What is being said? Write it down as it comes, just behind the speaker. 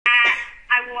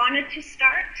wanted to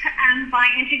start by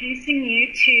introducing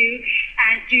you to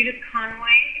Judith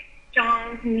Conway,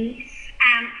 John's niece,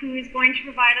 who is going to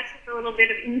provide us with a little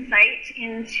bit of insight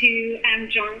into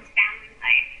John's family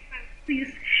life. So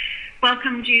please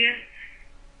welcome Judith.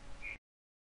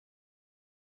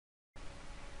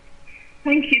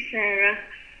 Thank you, Sarah.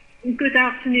 Good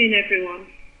afternoon, everyone.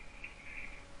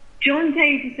 John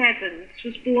Davies Evans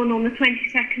was born on the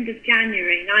 22nd of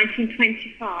January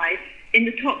 1925 in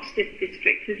the Toxteth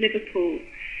district of Liverpool,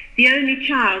 the only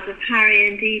child of Harry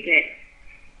and Edith.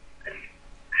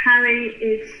 Harry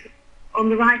is on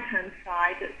the right-hand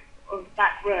side of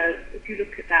that row, if you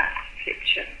look at that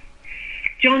picture.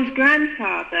 John's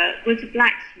grandfather was a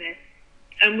blacksmith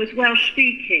and was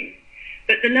Welsh-speaking,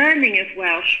 but the learning of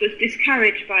Welsh was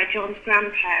discouraged by John's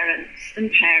grandparents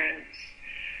and parents.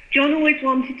 John always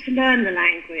wanted to learn the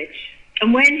language,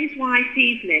 and when his wife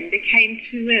Evelyn became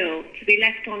too ill to be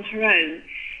left on her own,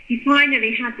 he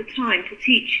finally had the time to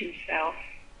teach himself.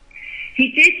 He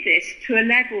did this to a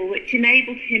level which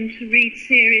enabled him to read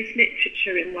serious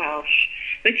literature in Welsh,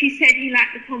 but he said he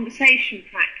lacked the conversation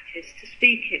practice to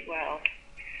speak it well.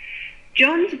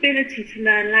 John's ability to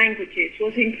learn languages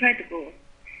was incredible.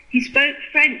 He spoke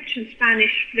French and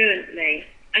Spanish fluently,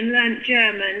 and learnt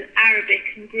German, Arabic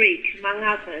and Greek, among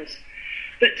others,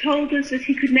 but told us that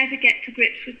he could never get to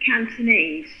grips with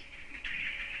Cantonese.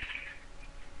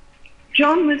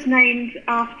 John was named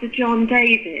after John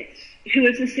Davies, who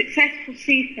was a successful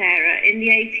seafarer in the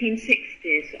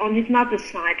 1860s on his mother's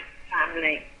side of the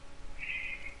family.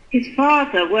 His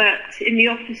father worked in the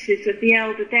offices of the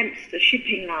Elder Dempster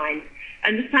shipping line,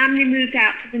 and the family moved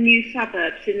out to the new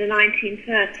suburbs in the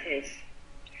 1930s.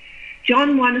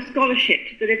 John won a scholarship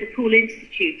to the Liverpool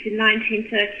Institute in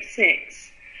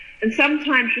 1936 and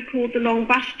sometimes recalled the long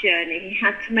bus journey he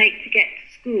had to make to get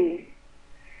to school.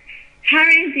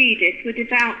 Harry and Edith were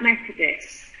devout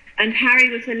Methodists, and Harry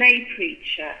was a lay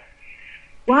preacher.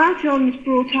 While John was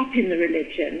brought up in the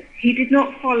religion, he did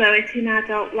not follow it in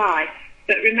adult life,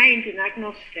 but remained an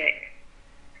agnostic.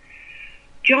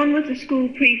 John was a school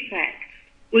prefect,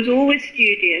 was always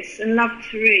studious and loved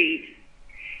to read.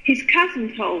 His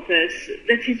cousin told us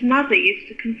that his mother used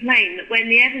to complain that when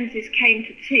the Evanses came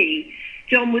to tea,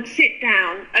 John would sit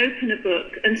down, open a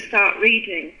book and start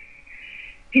reading.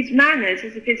 His manners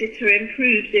as a visitor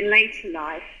improved in later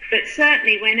life, but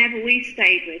certainly whenever we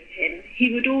stayed with him,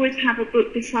 he would always have a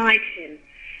book beside him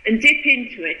and dip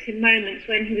into it in moments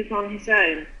when he was on his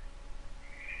own.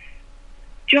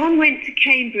 John went to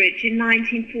Cambridge in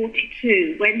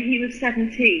 1942 when he was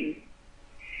 17.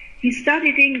 He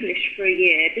studied English for a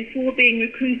year before being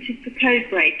recruited for code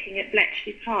breaking at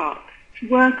Bletchley Park to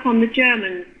work on the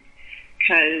German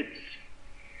codes.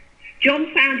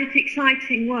 John found it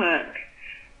exciting work,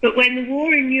 but when the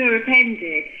war in Europe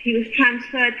ended, he was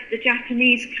transferred to the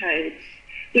Japanese codes,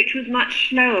 which was much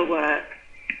slower work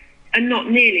and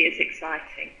not nearly as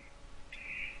exciting.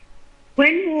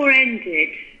 When war ended,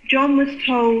 John was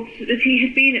told that he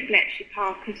had been at Bletchley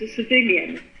Park as a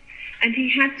civilian and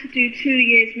he had to do 2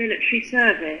 years military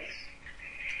service.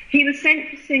 He was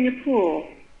sent to Singapore,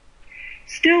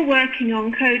 still working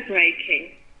on code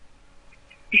breaking.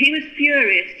 He was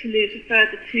furious to lose a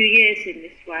further 2 years in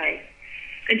this way,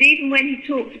 and even when he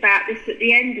talked about this at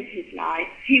the end of his life,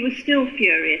 he was still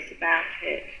furious about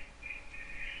it.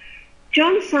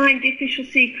 John signed the Official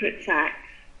Secrets Act,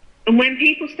 and when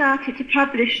people started to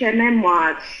publish their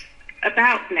memoirs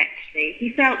about Bletchley, he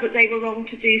felt that they were wrong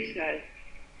to do so.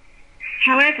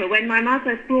 However, when my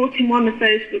mother brought him one of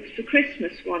those books for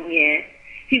Christmas one year,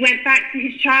 he went back to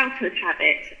his childhood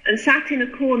habit and sat in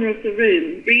a corner of the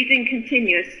room, reading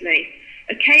continuously,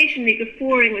 occasionally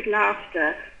guffawing with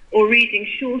laughter or reading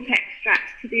short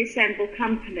extracts to the assembled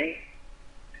company.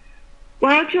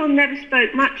 While John never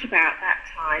spoke much about that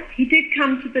time, he did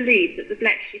come to believe that the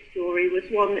Bletchley story was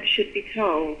one that should be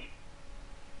told.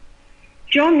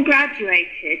 John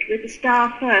graduated with a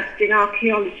Star First in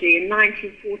archaeology in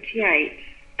 1948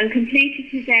 and completed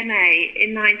his MA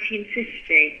in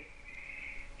 1950.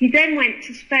 He then went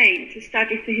to Spain to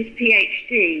study for his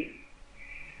PhD,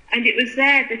 and it was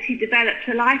there that he developed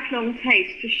a lifelong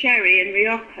taste for sherry and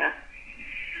Rioja.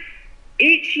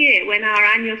 Each year when our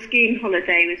annual skiing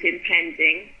holiday was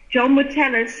impending, John would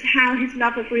tell us how his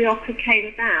love of Rioja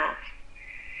came about.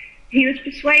 He was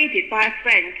persuaded by a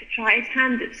friend to try his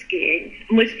hand at skiing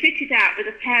and was fitted out with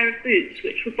a pair of boots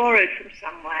which were borrowed from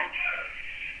somewhere.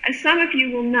 As some of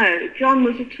you will know, John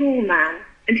was a tall man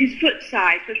and his foot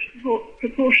size was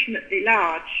proportionately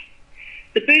large.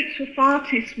 The boots were far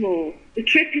too small. The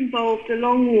trip involved a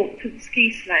long walk to the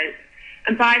ski slope,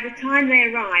 and by the time they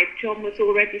arrived, John was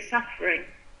already suffering.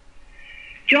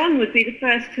 John would be the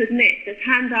first to admit that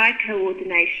hand-eye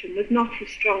coordination was not his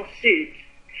strong suit,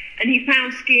 and he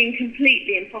found skiing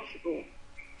completely impossible.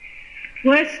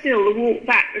 Worse still, the walk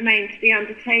back remained to be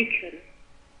undertaken.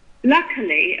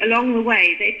 Luckily, along the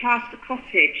way, they passed a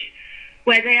cottage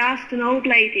where they asked an old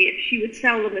lady if she would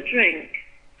sell them a drink.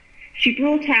 She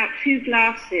brought out 2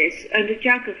 glasses and a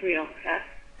jug of Rioja.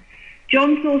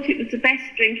 John thought it was the best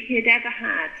drink he had ever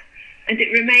had, and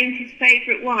it remained his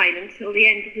favourite wine until the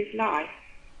end of his life.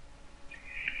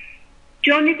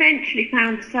 John eventually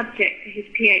found a subject for his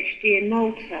PhD in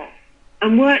Malta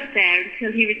and worked there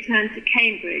until he returned to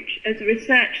Cambridge as a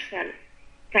research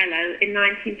fellow in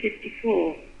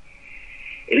 1954.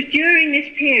 It was during this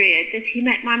period that he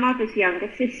met my mother's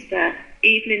younger sister,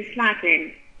 Evelyn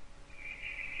Slavin.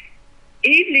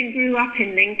 Evelyn grew up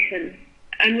in Lincoln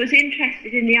and was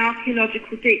interested in the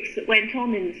archaeological digs that went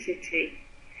on in the city.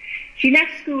 She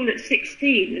left school at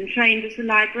 16 and trained as a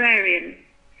librarian.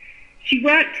 She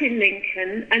worked in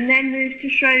Lincoln and then moved to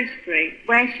Shrewsbury,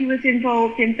 where she was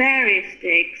involved in various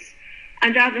digs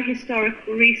and other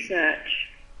historical research.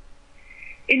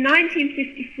 In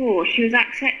 1954, she was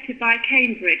accepted by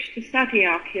Cambridge to study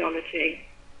archaeology.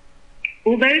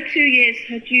 Although 2 years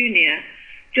her junior,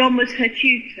 John was her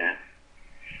tutor.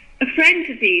 A friend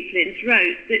of Evelyn's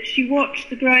wrote that she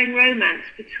watched the growing romance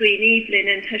between Evelyn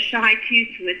and her shy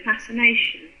tutor with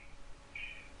fascination.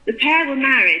 The pair were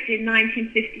married in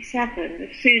 1957,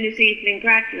 as soon as Evelyn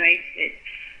graduated,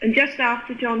 and just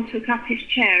after John took up his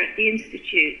chair at the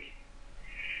Institute.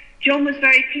 John was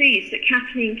very pleased that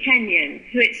Kathleen Kenyon,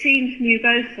 who it seems knew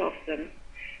both of them,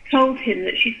 told him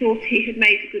that she thought he had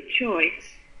made a good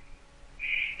choice.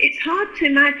 It's hard to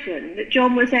imagine that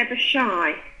John was ever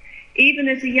shy, even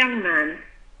as a young man.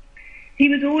 He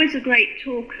was always a great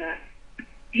talker.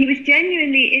 He was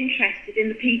genuinely interested in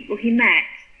the people he met,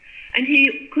 and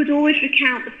he could always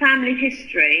recount the family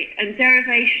history and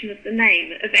derivation of the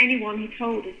name of anyone he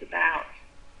told us about.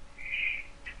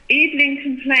 Evelyn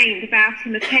complained about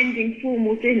him attending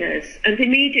formal dinners and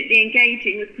immediately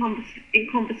engaging in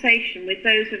conversation with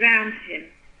those around him,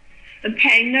 and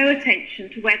paying no attention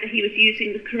to whether he was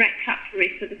using the correct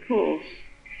cutlery for the course.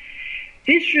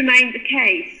 This remained the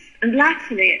case, and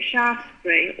latterly at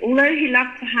Shaftesbury, although he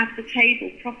loved to have the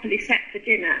table properly set for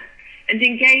dinner and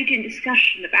engage in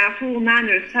discussion about all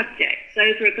manner of subjects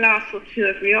over a glass or 2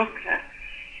 of Rioja,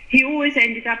 he always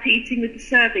ended up eating with the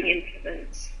serving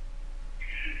implements.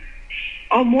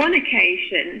 On one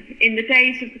occasion, in the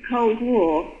days of the Cold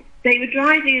War, they were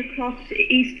driving across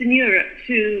Eastern Europe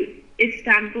to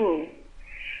Istanbul.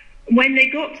 When they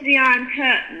got to the Iron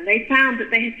Curtain, they found that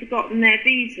they had forgotten their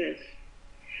visas.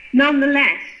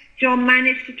 Nonetheless, John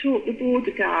managed to talk the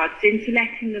border guards into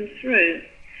letting them through,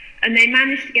 and they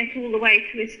managed to get all the way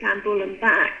to Istanbul and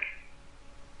back.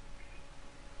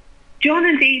 John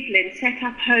and Evelyn set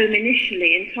up home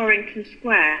initially in Torrington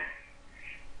Square,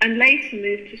 and later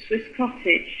moved to Swiss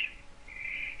Cottage.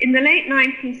 In the late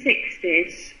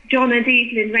 1960s, John and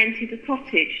Evelyn rented a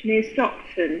cottage near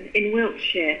Stockton in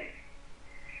Wiltshire.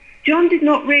 John did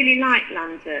not really like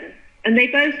London, and they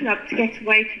both loved to get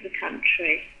away to the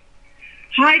country.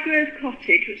 Highgrove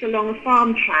Cottage was along a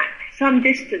farm track, some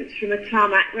distance from a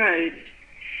tarmac road.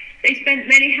 They spent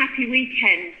many happy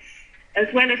weekends,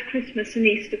 as well as Christmas and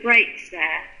Easter breaks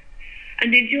there,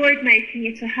 and enjoyed making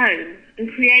it a home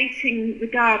and creating the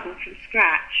garden from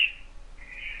scratch.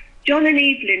 John and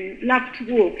Evelyn loved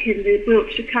to walk in the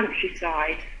Wiltshire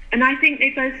countryside, and I think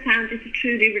they both found it a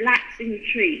truly relaxing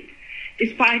retreat,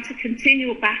 despite a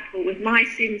continual battle with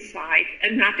mice inside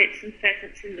and rabbits and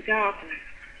pheasants in the garden.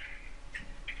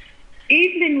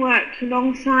 Evelyn worked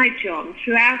alongside John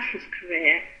throughout his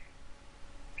career.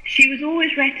 She was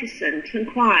always reticent and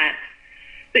quiet,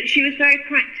 but she was very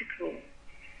practical.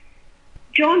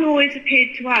 John always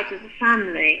appeared to us as a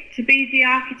family to be the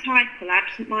archetypal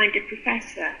absent-minded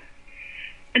professor,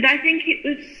 and I think it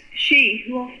was she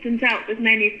who often dealt with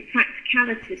many of the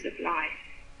practicalities of life.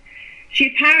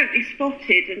 She apparently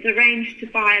spotted and arranged to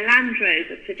buy a Land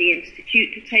Rover for the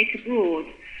Institute to take abroad,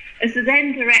 as the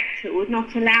then director would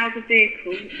not allow the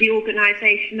vehicle the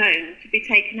organisation owned to be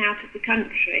taken out of the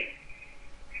country.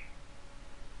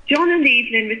 John and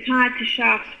Evelyn retired to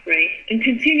Shaftesbury and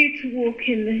continued to walk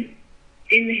in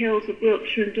the hills of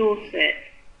Wiltshire and Dorset.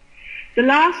 The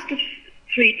last of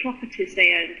 3 properties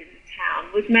they owned in the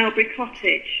town was Melbury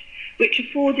Cottage, which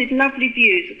afforded lovely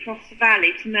views across the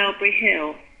valley to Melbury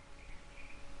Hill.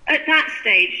 At that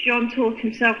stage, John taught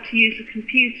himself to use a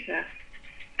computer,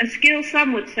 a skill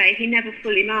some would say he never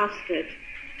fully mastered.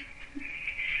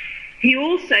 He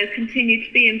also continued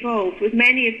to be involved with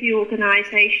many of the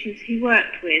organisations he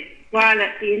worked with while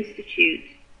at the Institute.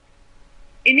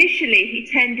 Initially, he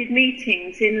attended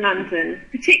meetings in London,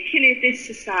 particularly of this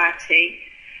society,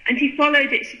 and he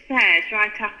followed its affairs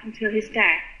right up until his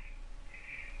death.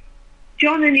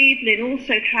 John and Evelyn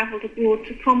also travelled abroad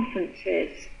to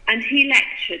conferences, and he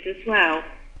lectured as well.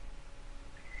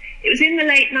 It was in the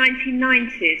late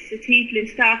 1990s that Evelyn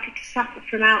started to suffer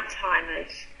from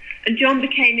Alzheimer's, and John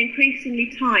became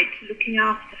increasingly tied to looking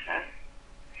after her.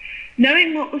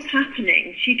 Knowing what was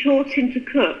happening, she taught him to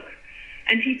cook,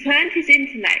 and he turned his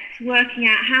intellect to working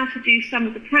out how to do some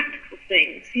of the practical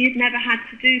things he had never had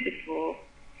to do before.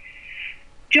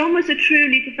 John was a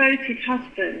truly devoted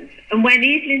husband, and when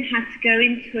Evelyn had to go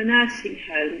into a nursing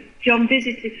home, John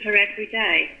visited her every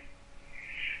day.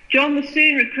 John was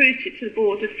soon recruited to the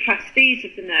board of trustees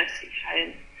of the nursing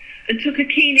home and took a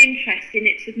keen interest in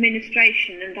its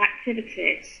administration and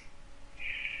activities.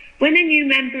 When a new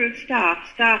member of staff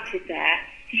started there,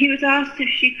 he was asked if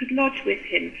she could lodge with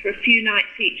him for a few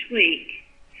nights each week.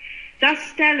 Thus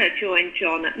Stella joined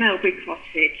John at Melbury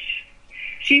Cottage.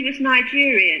 She was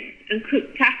Nigerian and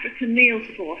cooked African meals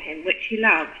for him, which he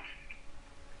loved.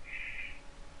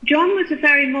 John was a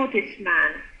very modest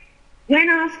man. When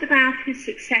asked about his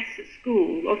success at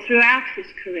school or throughout his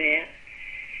career,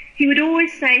 he would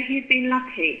always say he had been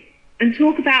lucky and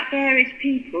talk about various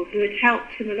people who had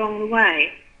helped him along the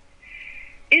way.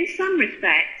 In some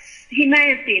respects, he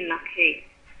may have been lucky,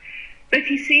 but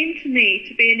he seemed to me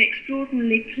to be an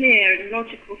extraordinarily clear and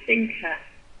logical thinker.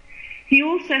 He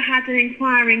also had an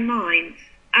inquiring mind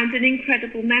and an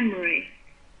incredible memory.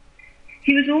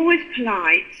 He was always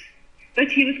polite, but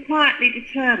he was quietly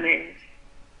determined.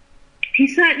 He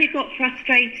certainly got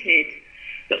frustrated,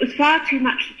 but was far too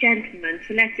much a gentleman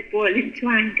to let it boil into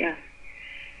anger.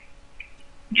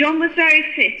 John was very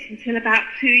fit until about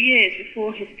 2 years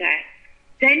before his death.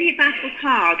 Then he battled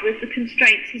hard with the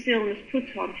constraints his illness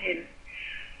put on him,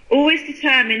 always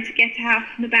determined to get out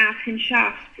and about in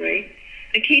Shaftesbury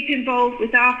and keep involved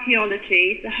with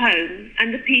archaeology, the home,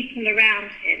 and the people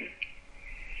around him.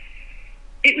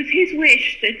 It was his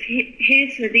wish that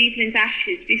his and Evelyn's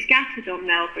ashes be scattered on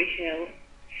Melbury Hill,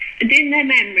 and in their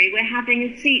memory we're having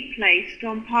a seat placed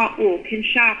on Park Walk in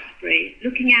Shaftesbury,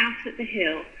 looking out at the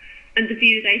hill and the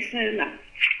view they so loved.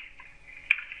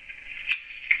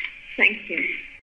 Thank you.